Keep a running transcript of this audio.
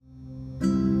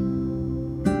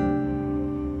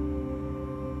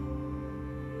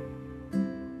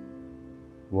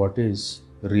What is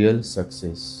real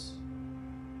success?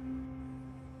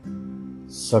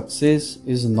 Success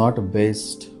is not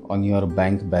based on your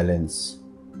bank balance,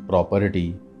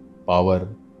 property, power,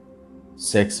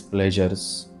 sex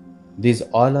pleasures. These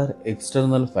all are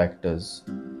external factors.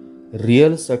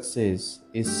 Real success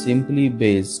is simply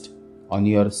based on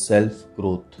your self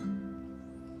growth.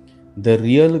 The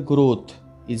real growth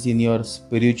is in your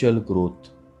spiritual growth.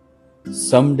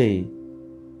 Someday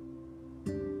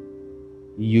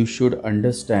you should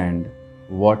understand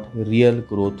what real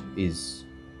growth is.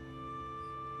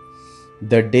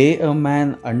 The day a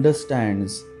man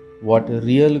understands what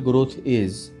real growth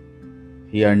is,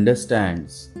 he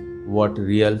understands what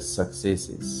real success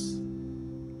is.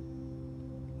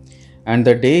 And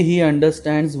the day he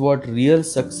understands what real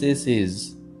success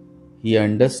is, he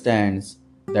understands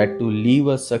that to live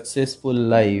a successful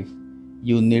life,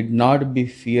 you need not be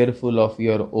fearful of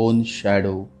your own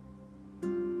shadow.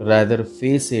 Rather,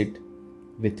 face it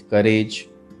with courage,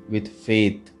 with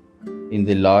faith in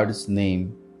the Lord's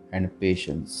name and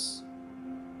patience.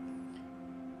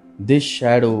 This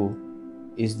shadow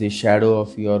is the shadow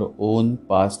of your own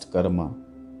past karma,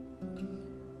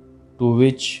 to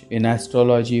which in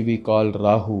astrology we call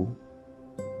Rahu.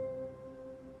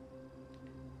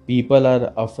 People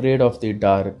are afraid of the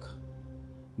dark,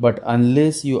 but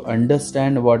unless you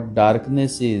understand what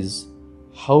darkness is,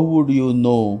 how would you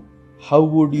know? How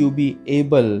would you be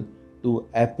able to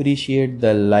appreciate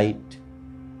the light?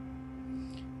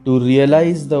 To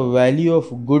realize the value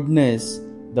of goodness,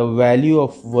 the value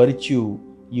of virtue,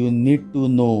 you need to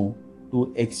know,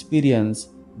 to experience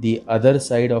the other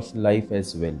side of life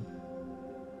as well.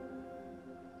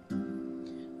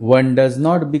 One does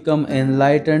not become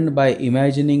enlightened by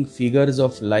imagining figures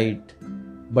of light,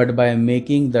 but by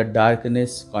making the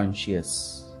darkness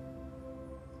conscious.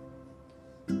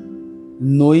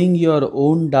 Knowing your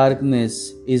own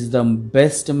darkness is the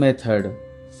best method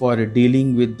for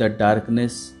dealing with the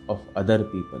darkness of other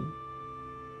people.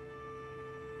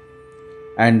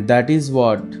 And that is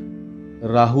what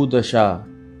Rahu Dasha,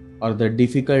 or the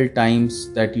difficult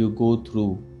times that you go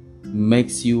through,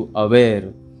 makes you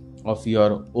aware of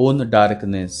your own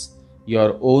darkness,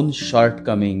 your own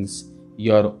shortcomings,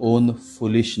 your own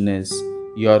foolishness,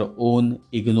 your own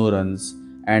ignorance.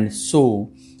 And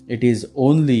so it is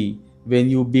only when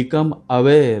you become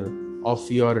aware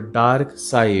of your dark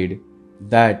side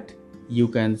that you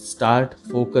can start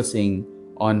focusing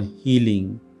on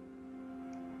healing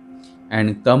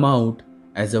and come out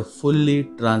as a fully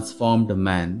transformed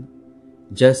man,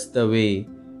 just the way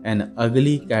an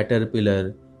ugly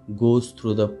caterpillar goes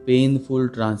through the painful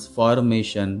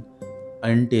transformation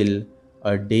until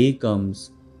a day comes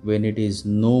when it is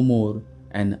no more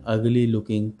an ugly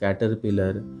looking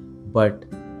caterpillar but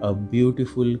a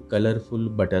beautiful, colorful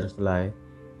butterfly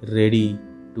ready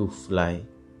to fly.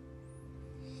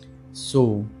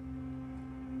 So,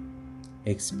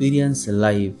 experience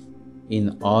life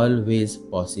in all ways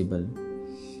possible.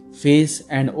 Face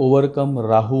and overcome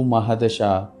Rahu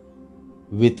Mahadasha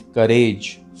with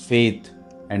courage, faith,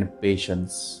 and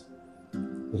patience.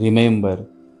 Remember,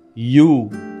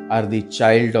 you are the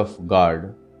child of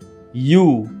God.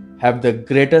 You have the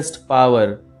greatest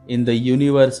power in the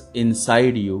universe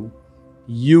inside you.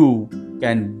 You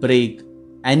can break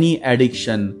any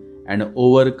addiction and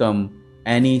overcome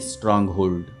any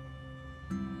stronghold.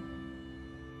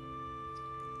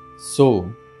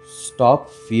 So, stop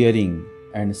fearing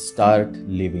and start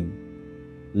living.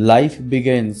 Life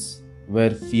begins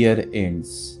where fear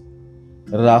ends.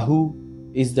 Rahu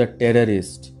is the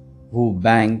terrorist who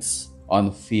banks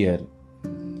on fear,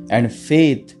 and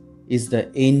faith is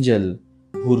the angel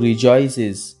who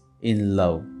rejoices in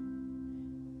love.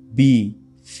 Be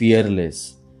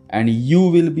fearless, and you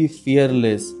will be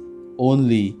fearless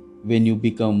only when you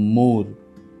become more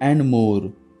and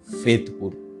more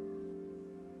faithful.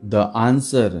 The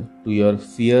answer to your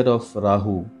fear of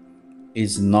Rahu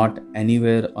is not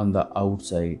anywhere on the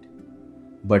outside,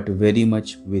 but very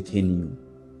much within you,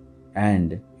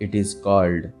 and it is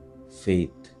called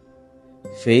faith.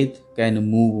 Faith can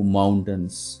move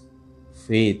mountains.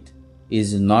 Faith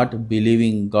is not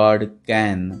believing God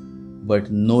can,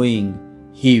 but knowing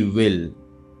He will.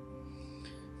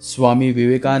 Swami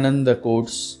Vivekananda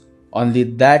quotes, "Only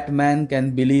that man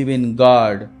can believe in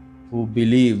God who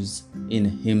believes in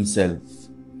himself."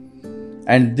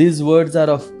 And these words are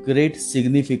of great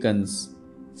significance.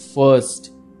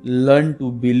 First, learn to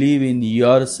believe in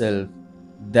yourself,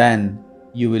 then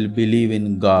you will believe in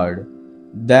God.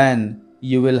 Then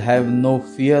you will have no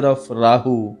fear of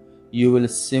Rahu. You will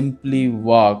simply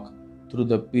walk through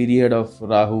the period of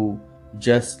Rahu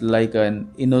just like an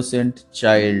innocent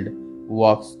child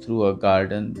walks through a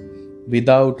garden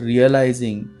without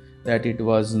realizing that it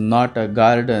was not a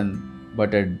garden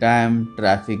but a damn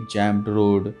traffic jammed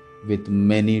road with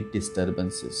many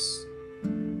disturbances.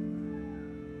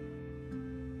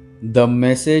 The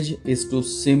message is to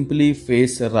simply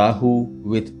face Rahu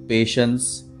with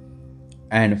patience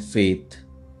and faith.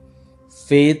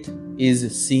 Faith is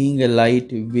seeing a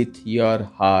light with your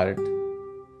heart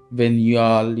when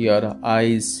all your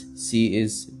eyes see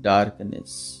is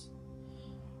darkness.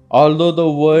 Although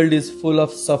the world is full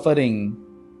of suffering,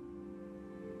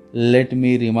 let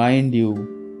me remind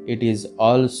you, it is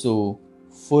also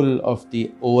full of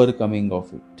the overcoming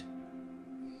of it.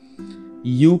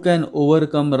 You can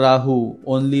overcome Rahu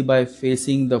only by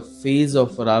facing the phase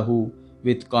of Rahu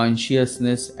with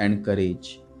consciousness and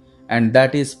courage. And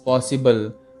that is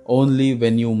possible only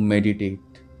when you meditate.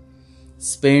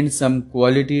 Spend some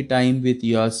quality time with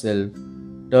yourself,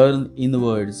 turn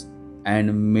inwards,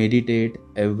 and meditate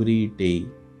every day.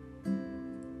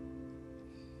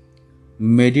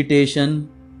 Meditation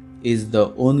is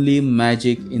the only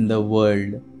magic in the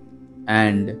world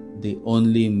and the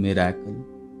only miracle.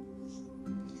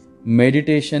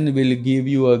 Meditation will give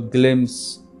you a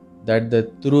glimpse that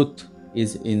the truth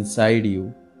is inside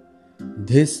you.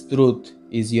 This truth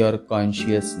is your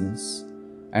consciousness,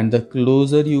 and the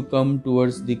closer you come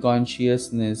towards the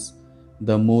consciousness,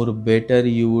 the more better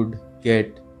you would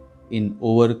get in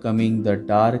overcoming the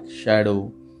dark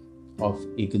shadow of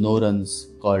ignorance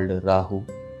called Rahu.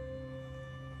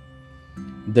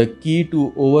 The key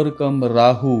to overcome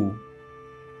Rahu,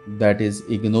 that is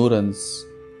ignorance,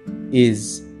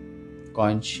 is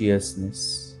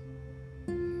consciousness.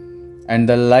 And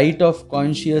the light of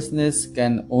consciousness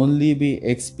can only be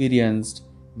experienced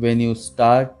when you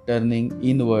start turning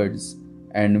inwards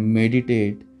and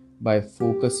meditate by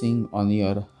focusing on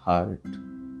your heart.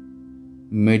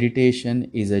 Meditation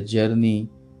is a journey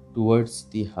towards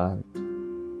the heart,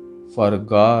 for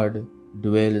God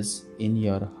dwells in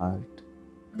your heart.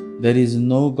 There is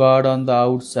no God on the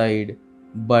outside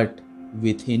but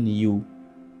within you.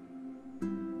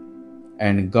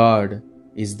 And God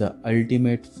is the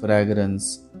ultimate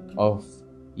fragrance of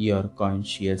your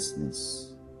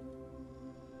consciousness.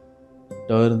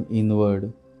 Turn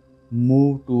inward,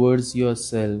 move towards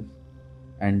yourself,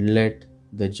 and let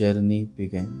the journey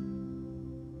begin.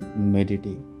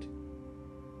 Meditate.